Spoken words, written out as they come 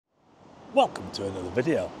Welcome to another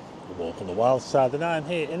video, A Walk on the Wild Side, and I'm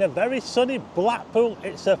here in a very sunny Blackpool.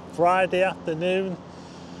 It's a Friday afternoon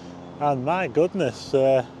and my goodness,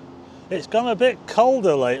 it's gone a bit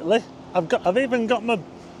colder lately. I've even got my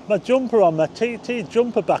jumper on, my TT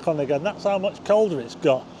jumper back on again. That's how much colder it's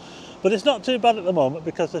got. But it's not too bad at the moment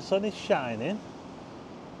because the sun is shining.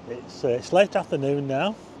 It's late afternoon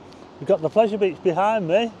now. We've got the Pleasure Beach behind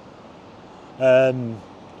me.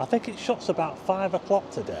 I think it shuts about 5 o'clock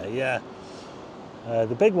today, yeah.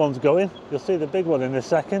 The big one's going. You'll see the big one in a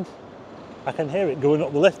second. I can hear it going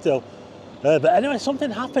up the lift hill. But anyway,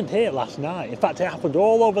 something happened here last night. In fact, it happened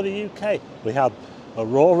all over the UK. We had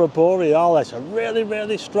Aurora Borealis, a really,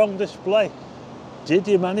 really strong display. Did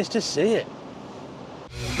you manage to see it?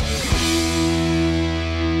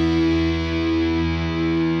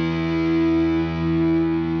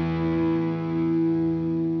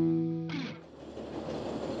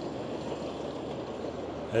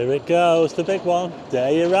 Here it goes, the big one.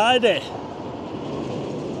 Dare you ride it?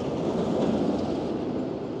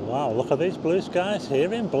 Wow, look at these blue skies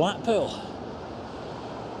here in Blackpool.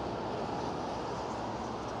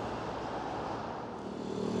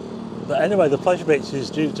 But anyway, the Pleasure Beach is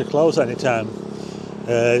due to close any time.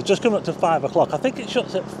 Just coming up to 5 o'clock. I think it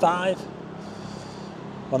shuts at 5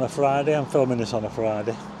 on a Friday. I'm filming this on a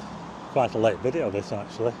Friday. Quite a late video, this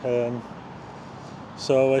actually.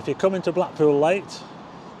 So if you're coming to Blackpool late,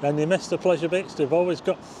 and you miss the Pleasure Beach, there's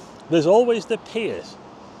always the piers,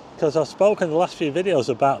 because I've spoken in the last few videos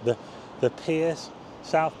about the piers,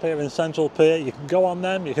 South Pier and Central Pier. You can go on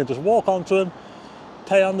them, you can just walk onto them,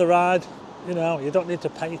 pay on the ride, you know, you don't need to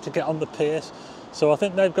pay to get on the piers. So I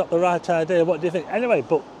think they've got the right idea. What do you think? Anyway,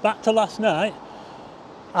 but back to last night.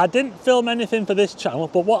 I didn't film anything for this channel,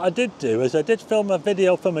 but what I did do is I did film a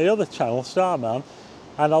video for my other channel, Starman,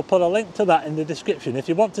 and I'll put a link to that in the description. If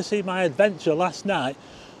you want to see my adventure last night,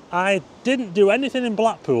 I didn't do anything in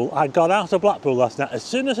Blackpool. I got out of Blackpool last night. As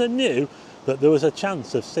soon as I knew that there was a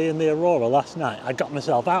chance of seeing the Aurora last night, I got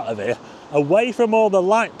myself out of here, away from all the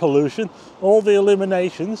light pollution, all the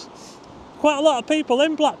illuminations. Quite a lot of people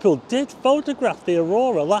in Blackpool did photograph the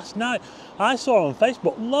Aurora last night. I saw on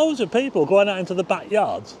Facebook loads of people going out into the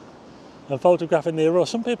backyards and photographing the Aurora.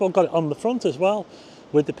 Some people got it on the front as well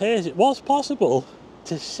with the piers. It was possible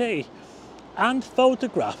to see and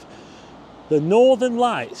photograph the Northern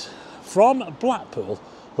Lights from Blackpool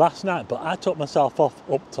last night, but I took myself off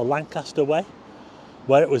up to Lancaster Way,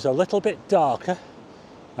 where it was a little bit darker,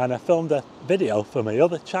 and I filmed a video for my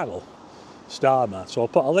other channel, Starman. So I'll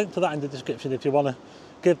put a link to that in the description if you want to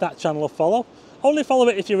give that channel a follow. Only follow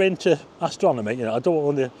it if you're into astronomy. You know, I don't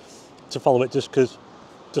want you to follow it just because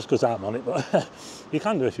I'm on it, but you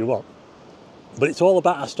can do if you want. But it's all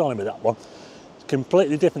about astronomy, that one. It's a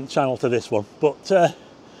completely different channel to this one. But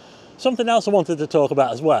something else I wanted to talk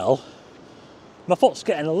about as well. My foot's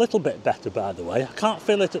getting a little bit better, by the way. I can't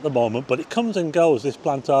feel it at the moment, but it comes and goes, this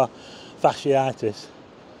plantar fasciitis.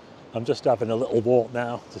 I'm just having a little walk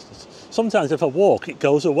now. Sometimes if I walk, it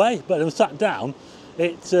goes away, but if I'm sat down,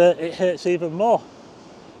 it hurts even more.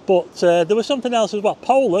 But there was something else as well.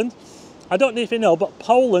 Poland, I don't know if you know, but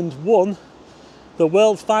Poland won the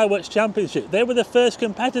World Fireworks Championship. They were the first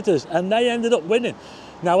competitors and they ended up winning.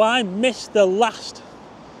 Now I missed the last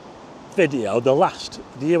video, the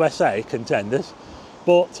USA contenders,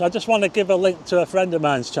 but I just want to give a link to a friend of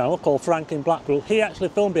mine's channel called Frank in Blackpool. He actually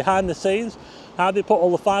filmed behind the scenes how they put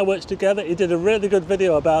all the fireworks together. He did a really good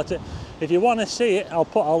video about it. If you want to see it, I'll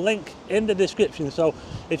put a link in the description. So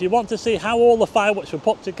if you want to see how all the fireworks were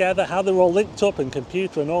put together, how they were all linked up and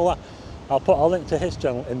computer and all that, I'll put a link to his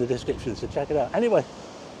channel in the description, so check it out. Anyway,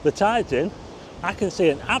 the tide's in. I can see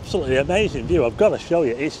an absolutely amazing view. I've got to show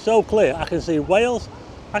you. It's so clear. I can see Wales.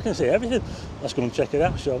 I can see everything. Let's go and check it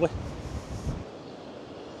out, shall we?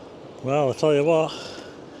 Well, I'll tell you what,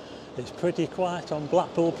 it's pretty quiet on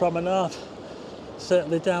Blackpool Promenade.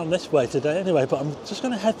 Certainly down this way today anyway, but I'm just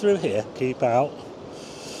going to head through here, keep out.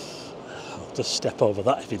 I'll just step over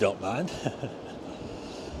that if you don't mind.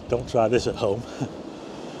 Don't try this at home.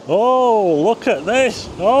 Oh, look at this.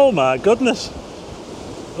 Oh my goodness.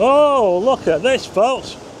 Oh, look at this,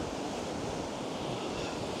 folks.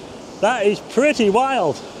 That is pretty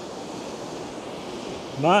wild.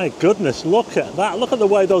 My goodness, look at that. Look at the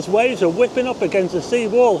way those waves are whipping up against the sea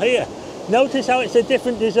wall here. Notice how it's a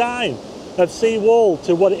different design of sea wall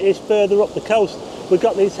to what it is further up the coast. We've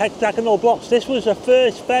got these hexagonal blocks. This was the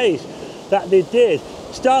first phase that they did.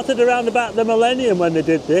 Started around about the millennium when they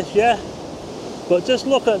did this, yeah. But just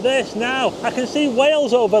look at this now. I can see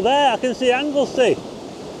Wales over there. I can see Anglesey.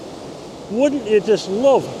 Wouldn't you just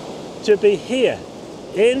love to be here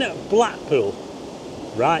in Blackpool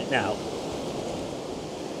right now?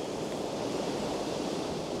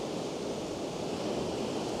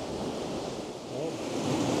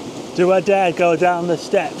 Do I dare go down the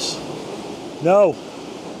steps? No.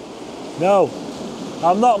 No.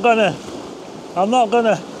 I'm not gonna.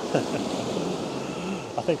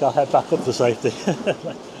 I think I'll head back up to safety.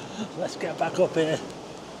 Let's get back up here.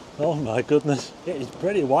 Oh my goodness, it is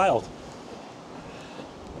pretty wild.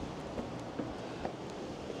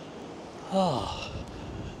 Oh,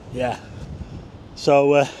 yeah.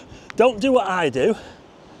 So don't do what I do,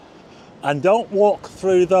 and don't walk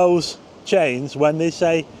through those chains when they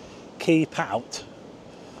say keep out.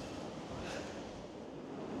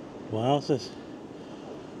 Wowzers.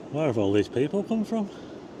 Where have all these people come from?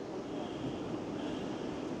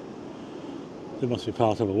 They must be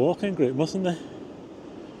part of a walking group, mustn't they?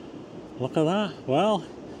 Look at that. Well,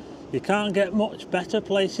 you can't get much better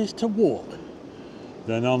places to walk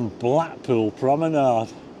than on Blackpool Promenade.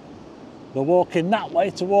 They're walking that way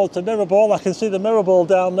towards the mirror ball. I can see the mirror ball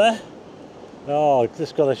down there. Oh,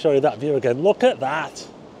 just got to show you that view again. Look at that.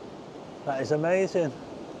 That is amazing.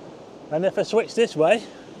 And if I switch this way,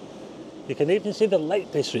 you can even see the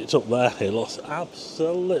Lake District up there. It looks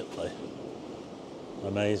absolutely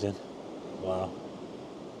amazing. Wow.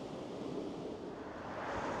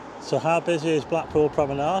 So how busy is Blackpool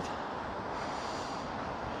Promenade?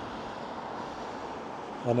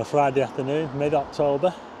 On a Friday afternoon,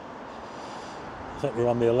 mid-October. I think we're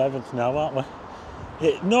on the 11th now, aren't we?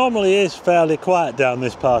 It normally is fairly quiet down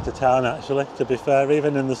this part of town, actually, to be fair,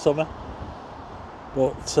 even in the summer.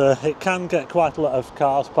 But it can get quite a lot of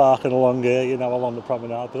cars parking along here, you know, along the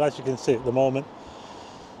promenade. But as you can see at the moment,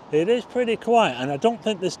 it is pretty quiet, and I don't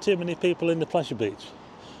think there's too many people in the pleasure beach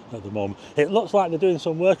at the moment. It looks like they're doing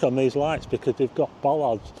some work on these lights because they've got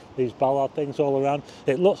bollards, these bollard things all around.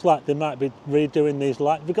 It looks like they might be redoing these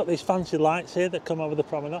lights. We've got these fancy lights here that come over the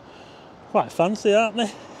promenade. Quite fancy, aren't they?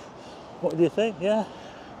 What do you think? Yeah.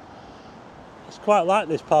 It's quite like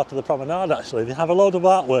this part of the promenade, actually. They have a load of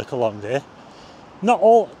artwork along here. Not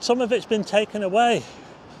all, some of it's been taken away.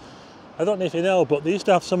 I don't know if you know, but they used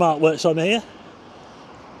to have some artworks on here.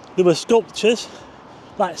 There were sculptures,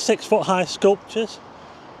 like 6-foot high sculptures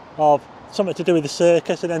of something to do with the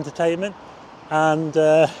circus and entertainment, and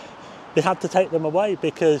they had to take them away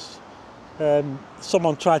because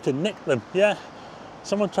someone tried to nick them. Yeah,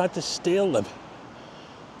 someone tried to steal them.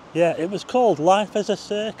 Yeah, it was called Life as a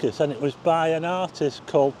Circus, and it was by an artist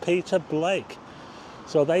called Peter Blake.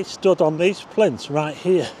 So they stood on these plinths right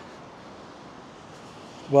here.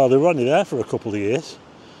 Well, they were only there for a couple of years,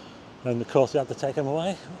 and of course they had to take them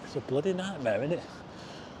away. It's a bloody nightmare, isn't it?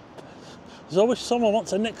 There's always someone wants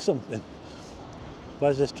to nick something.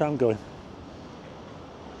 Where's this tram going?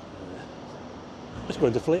 It's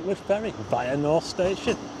going to Fleetwood Ferry via North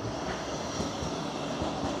Station.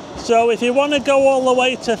 So if you want to go all the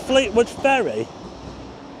way to Fleetwood Ferry,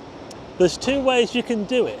 there's two ways you can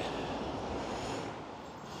do it.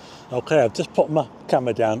 Okay, I've just put my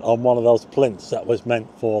camera down on one of those plinths that was meant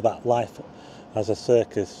for that Life as a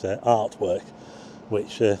Circus artwork,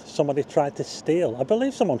 which somebody tried to steal. I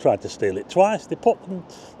believe someone tried to steal it twice. They took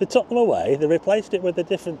them away, they replaced it with a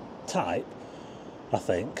different type, I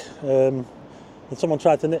think. And someone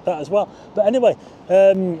tried to nick that as well. But anyway,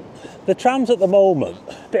 the trams at the moment,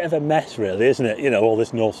 a bit of a mess really, isn't it? You know, all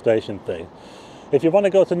this North Station thing. If you want to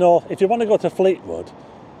go to Fleetwood,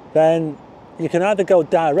 then you can either go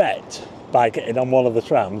direct by getting on one of the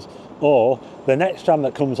trams, or the next tram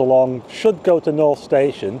that comes along should go to North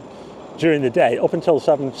Station during the day up until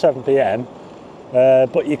 7 p.m.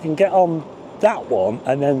 But you can get on that one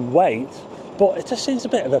and then wait. But it just seems a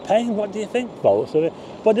bit of a pain. What do you think, folks?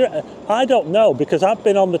 I don't know, because I've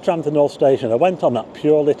been on the tram to North Station. I went on that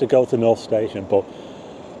purely to go to North Station, but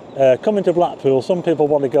coming to Blackpool, some people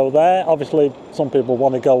want to go there. Obviously, some people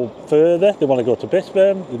want to go further. They want to go to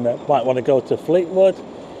Bisburn. They might want to go to Fleetwood.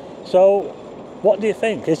 So, what do you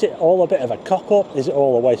think? Is it all a bit of a cock-up? Is it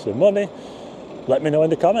all a waste of money? Let me know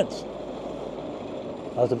in the comments.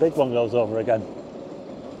 As the big one goes over again.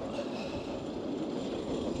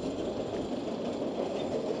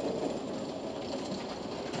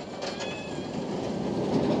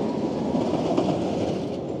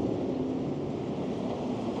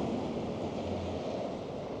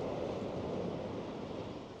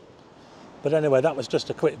 But anyway, that was just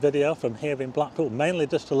a quick video from here in Blackpool, mainly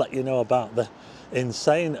just to let you know about the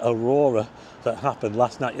insane aurora that happened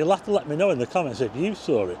last night. You'll have to let me know in the comments if you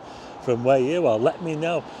saw it from where you are. Let me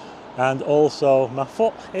know. And also, my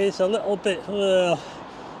foot is a little bit,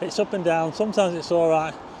 it's up and down. Sometimes it's all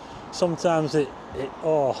right. Sometimes the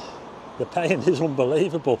pain is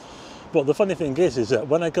unbelievable. But the funny thing is that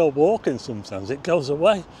when I go walking, sometimes it goes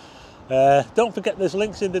away. Don't forget, there's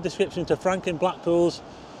links in the description to Frank in Blackpool's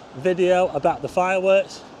video about the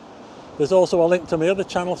fireworks. There's also a link to my other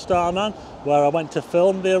channel, Starman, where I went to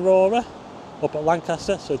film the Aurora up at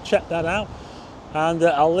Lancaster, so check that out. And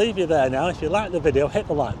I'll leave you there now. If you like the video, hit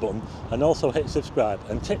the like button and also hit subscribe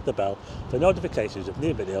and tick the bell for notifications of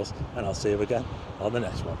new videos, and I'll see you again on the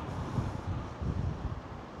next one.